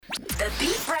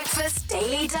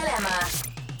Daily Dilemma.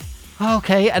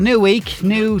 Okay, a new week,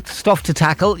 new stuff to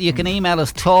tackle. You can email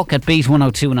us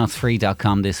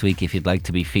talk@beat102103.com this week if you'd like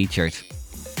to be featured.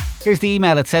 Here's the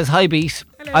email. It says, "Hi Beat,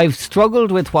 I've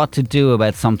struggled with what to do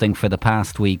about something for the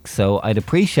past week, so I'd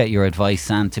appreciate your advice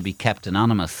and to be kept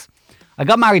anonymous. I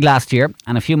got married last year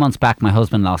and a few months back my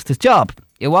husband lost his job.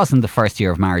 It wasn't the first year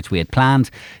of marriage we had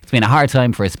planned. It's been a hard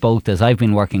time for us both as I've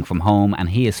been working from home and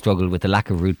he has struggled with the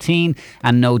lack of routine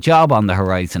and no job on the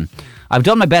horizon. I've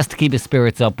done my best to keep his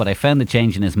spirits up, but I found the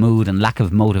change in his mood and lack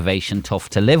of motivation tough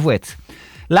to live with.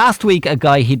 Last week, a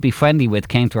guy he'd be friendly with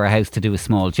came to our house to do a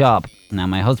small job. Now,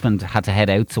 my husband had to head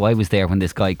out, so I was there when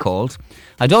this guy called.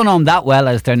 I don't know him that well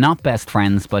as they're not best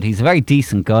friends, but he's a very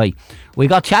decent guy. We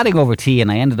got chatting over tea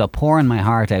and I ended up pouring my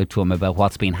heart out to him about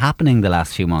what's been happening the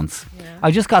last few months.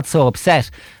 I just got so upset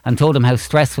and told him how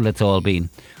stressful it's all been.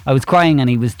 I was crying and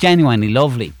he was genuinely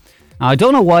lovely. Now, I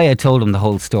don't know why I told him the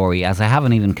whole story, as I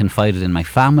haven't even confided in my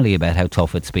family about how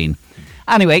tough it's been.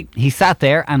 Anyway, he sat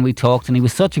there and we talked and he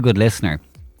was such a good listener.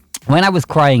 When I was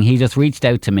crying, he just reached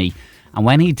out to me, and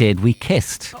when he did, we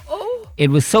kissed. It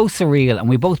was so surreal, and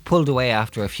we both pulled away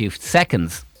after a few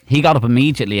seconds. He got up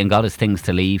immediately and got his things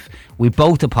to leave. We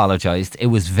both apologised. It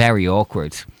was very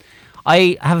awkward.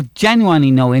 I have genuinely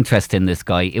no interest in this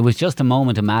guy. It was just a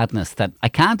moment of madness that I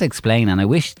can't explain, and I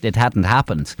wish it hadn't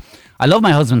happened. I love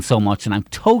my husband so much, and I'm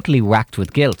totally racked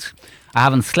with guilt. I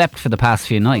haven't slept for the past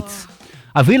few nights.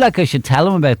 I feel like I should tell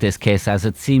him about this kiss, as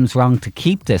it seems wrong to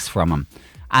keep this from him.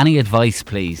 Any advice,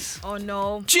 please?" Oh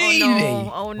no.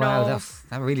 Jeannie. Oh no. Wow,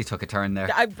 that really took a turn there.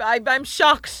 I'm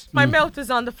shocked. My mouth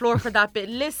was on the floor for that bit.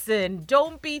 Listen,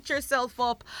 don't beat yourself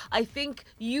up. I think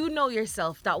you know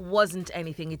yourself that wasn't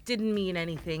anything. It didn't mean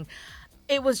anything.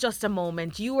 It was just a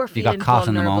moment. You were feeling You got caught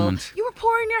vulnerable. in the moment. You were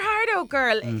pouring your heart out,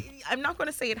 girl. I'm not going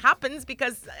to say it happens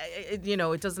because,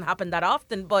 it doesn't happen that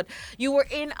often, but you were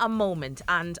in a moment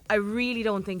and I really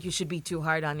don't think you should be too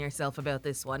hard on yourself about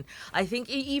this one. I think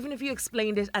even if you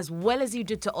explained it as well as you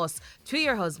did to us, to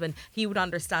your husband, he would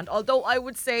understand. Although I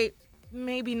would say,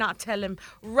 maybe not tell him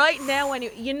right now.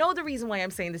 You know the reason why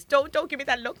I'm saying this. Don't give me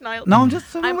that look, Niall. No,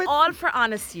 I'm all for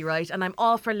honesty, right? And I'm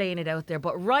all for laying it out there.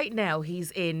 But right now,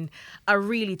 he's in a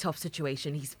really tough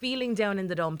situation. He's feeling down in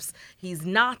the dumps. He's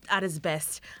not at his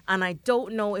best. And I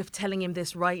don't know if telling him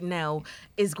this right now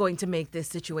is going to make this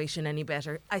situation any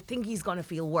better. I think he's going to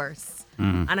feel worse.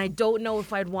 And I don't know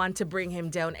if I'd want to bring him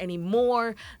down any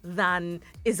more than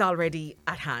is already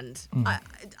at hand.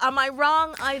 Am I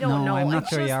wrong? I don't know. I'm not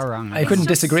sure you are wrong. I couldn't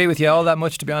disagree with you all that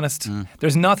much, to be honest.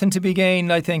 There's nothing to be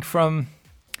gained, I think, from...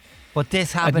 But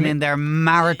this happened in their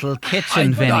marital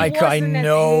kitchen, Vinny. I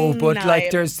know, but Niall. like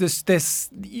there's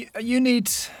this you need...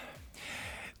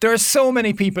 There are so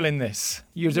many people in this.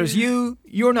 There's you're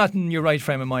not in your right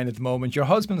frame of mind at the moment. Your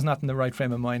husband's not in the right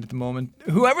frame of mind at the moment.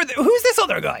 Who's this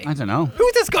other guy? I don't know.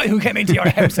 Who's this guy who came into your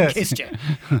house and kissed you?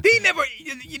 He never.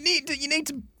 You need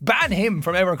to ban him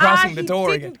from ever crossing the door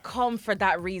He again. didn't come for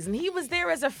that reason. He was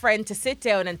there as a friend to sit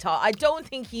down and talk. I don't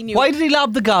think he knew. Why did he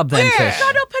lob the gob then, He Fish?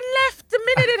 got up and left the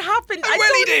minute it happened. I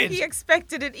Well, he don't think did. he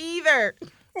expected it either.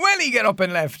 Well, he get up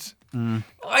and left.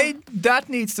 That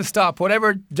needs to stop.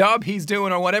 Whatever job he's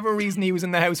doing or whatever reason he was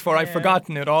in the house for, I've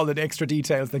forgotten it. All the extra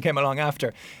details that came along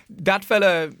after. That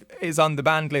fella is on the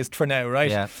banned list for now,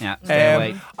 right? Yeah. Stay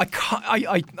away. I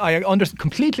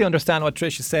completely understand what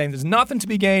Trish is saying. There's nothing to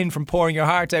be gained from pouring your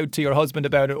heart out to your husband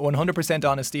about it. 100%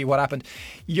 honesty. What happened?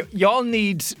 Y'all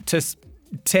need to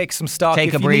take some stock.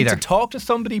 Take if a you need breather. to talk to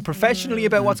somebody professionally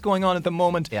about what's going on at the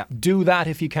moment, do that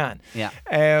if you can.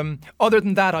 Other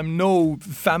than that, I'm no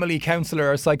family counsellor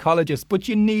or psychologist, but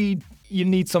you need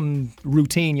some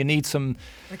routine. You need some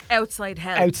outside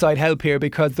help here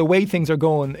because the way things are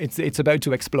going, it's about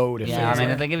to explode.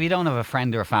 Like if you don't have a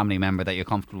friend or a family member that you're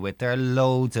comfortable with, there are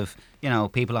loads of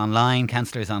people online,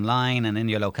 counsellors online, and in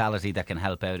your locality that can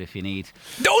help out if you need.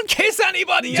 Don't kiss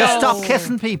anybody. Just stop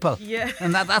kissing people. Yeah.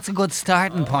 And that's a good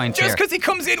starting point. Just because he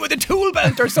comes in with a tool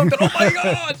belt or something. Oh my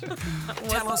God.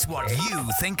 Tell us what you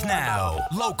think now.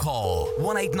 Local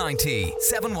 1890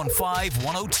 715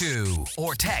 102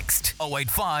 or text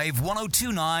 085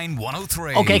 1029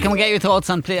 103. Okay, can we get your thoughts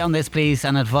on this, please,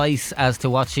 and advice as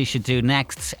to what she should do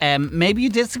next? Maybe you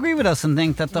disagree with us and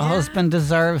think that the husband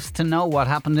deserves to know what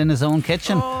happened in his own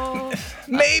kitchen.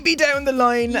 Maybe down the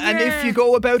line, and if you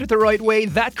go about it the right way,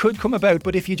 that could come about.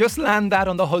 But if you just land that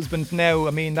on the husband now,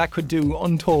 I mean, that could do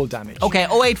untold damage. Okay,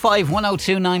 085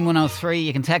 102 9103.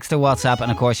 You can text or WhatsApp,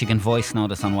 and of course you can voice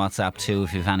note us on WhatsApp too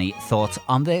if you have any thoughts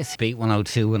on this. Beat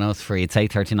 102 103. It's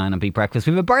 8:39 on Beat Breakfast.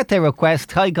 We have a birthday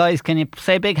request. Hi guys, can you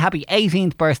say a big happy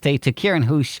 18th birthday to Kieran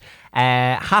Hoosh?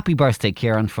 Happy birthday,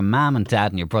 Kieran, from Mum and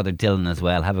Dad and your brother Dylan as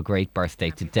well. Have a great birthday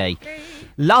today.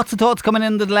 Lots of thoughts coming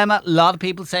in the dilemma. A lot of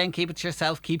people saying keep it to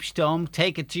yourself, keep stum,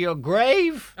 take it to your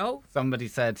grave. Oh. Somebody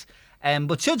said.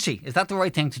 But should she? Is that the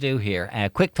right thing to do here?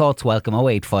 Quick thoughts welcome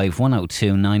 085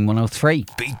 102 9103.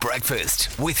 Beat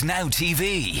Breakfast with Now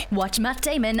TV. Watch Matt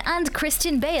Damon and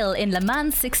Christian Bale in Le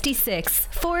Mans 66.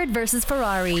 Ford versus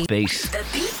Ferrari. Beat. The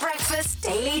Beat Breakfast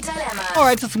Daily Dilemma.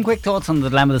 Alright, just some quick thoughts on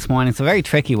the dilemma this morning. It's a very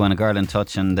tricky one. A girl in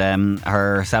touch and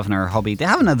herself and her hubby, they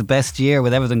haven't had the best year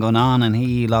with everything going on, and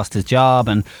he lost his job,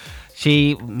 and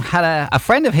she had a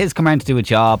friend of his come around to do a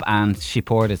job, and she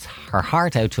poured her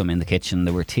heart out to him in the kitchen.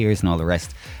 There were tears and all the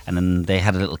rest, and then they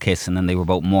had a little kiss, and then they were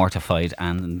both mortified,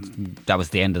 and that was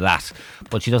the end of that.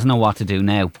 But she doesn't know what to do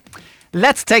now.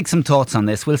 Let's take some thoughts on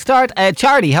this. We'll start.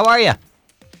 Charlie, how are you?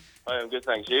 Hi, I'm good,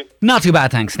 thanks. You? Not too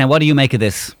bad, thanks. Now, what do you make of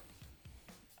this?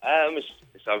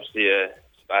 It's obviously a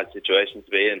bad situation to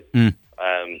be in.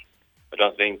 I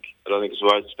don't think it's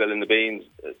worth spilling the beans.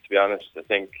 To be honest, I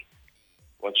think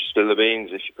once you spill the beans,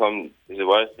 if you come, is it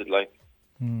worth it? Like,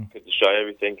 could destroy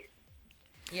everything.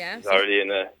 Yeah. He's already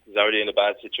in a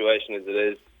bad situation as it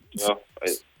is. You know,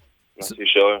 I'm not too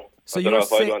sure. So I don't know you're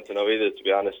if I'd want to know either, to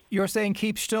be honest. You're saying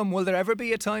keep stum. Will there ever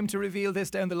be a time to reveal this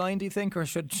down the line, do you think, or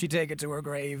should she take it to her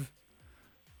grave?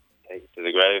 Take it to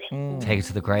the grave. Take it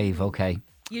to the grave, okay.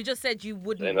 You just said you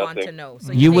wouldn't Say want nothing. to know.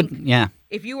 So You think would, yeah.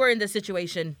 If you were in this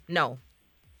situation, no.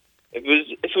 If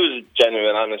it was a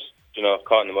genuine, honest,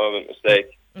 caught in the moment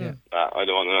mistake, I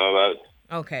don't want to know about it.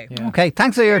 Okay. Yeah. Okay,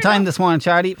 thanks for your time this morning,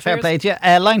 Charlie. Fair Cheers. play to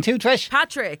you. Line 2, Trish.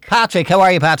 Patrick. Patrick, how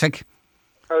are you, Patrick?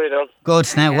 How are you doing? Good.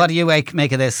 Now, what do you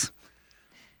make of this?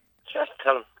 Just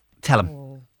tell him. Tell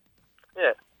him.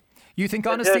 Yeah. You think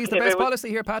honesty is the if it best was- policy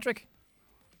here, Patrick?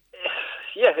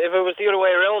 Yeah, if it was the other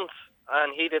way around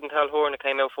and he didn't tell her and it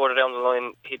came out further down the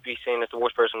line, he'd be seen as the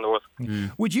worst person in the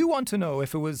world. Would you want to know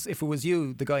if it was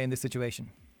you, the guy in this situation?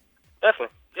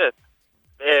 Definitely, yeah.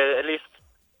 At least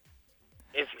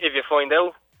if you find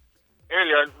out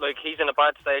earlier, like he's in a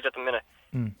bad stage at the minute,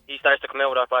 he starts to come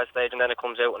out of that bad stage and then it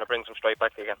comes out and it brings him straight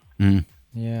back again.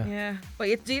 Yeah. Yeah.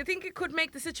 But do you think it could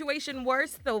make the situation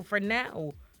worse, though, for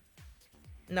now?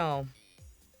 No.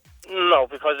 No,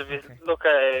 because if you look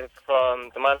at it from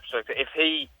the man's perspective, if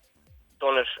he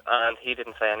done it and he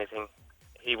didn't say anything,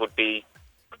 he would be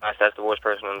classed as the worst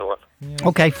person in the world.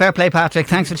 Okay, fair play, Patrick.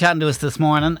 Thanks for chatting to us this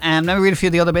morning. Let me read a few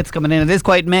of the other bits coming in. It is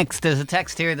quite mixed. There's a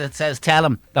text here that says, tell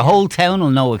him. The whole town will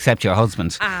know except your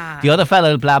husband. The other fella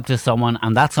will blab to someone,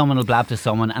 and that someone will blab to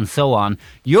someone, and so on.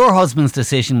 Your husband's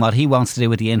decision, what he wants to do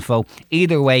with the info.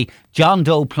 Either way, John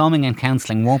Doe Plumbing and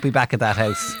Counselling won't be back at that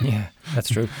house. Yeah, that's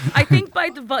true. I think by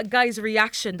the guy's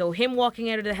reaction, though, him walking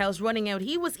out of the house, running out,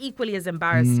 he was equally as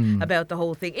embarrassed about the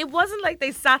whole thing. It wasn't like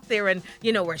they sat there and,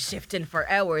 were shifting for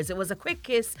hours. It was a quick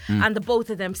kiss, and the both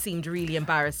of them seemed really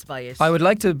embarrassed by it. I would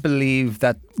like to believe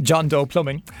that John Doe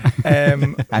Plumbing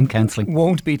And Counselling.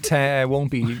 won't be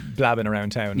blabbing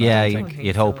around town. Yeah, I don't think.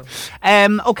 you'd hope.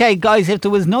 Okay, guys, if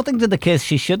there was nothing to the kiss,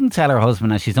 she shouldn't tell her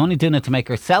husband, as she's only doing it to make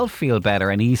herself feel better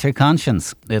and ease her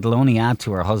conscience. It'll only add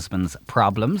to her husband's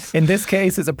problems. In this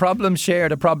case, it's a problem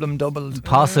shared, a problem doubled.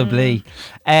 Possibly.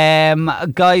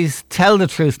 Guys, tell the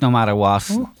truth no matter what.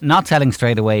 Not telling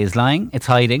straight away is lying. It's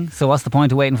hiding. So what's the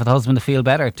point of waiting for the husband to feel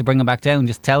better, to bring him back down?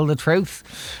 Just tell the truth.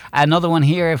 Another one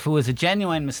here, if it was a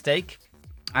genuine mistake,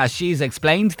 as she's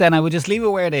explained, then I would just leave it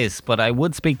where it is. But I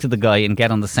would speak to the guy and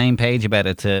get on the same page about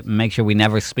it to make sure we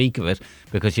never speak of it,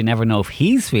 because you never know if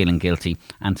he's feeling guilty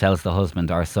and tells the husband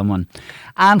or someone.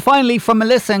 And finally, from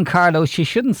Melissa and Carlo, she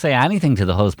shouldn't say anything to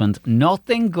the husband.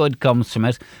 Nothing good comes from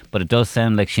it, but it does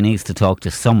sound like she needs to talk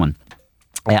to someone.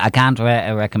 I can't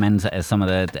recommend some of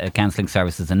the counselling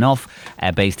services enough,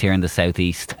 based here in the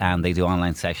southeast, and they do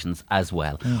online sessions as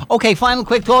well. Okay, final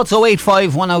quick thoughts.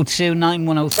 085 102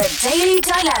 9103. The Daily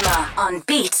Dilemma on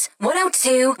Beat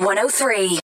 102 103.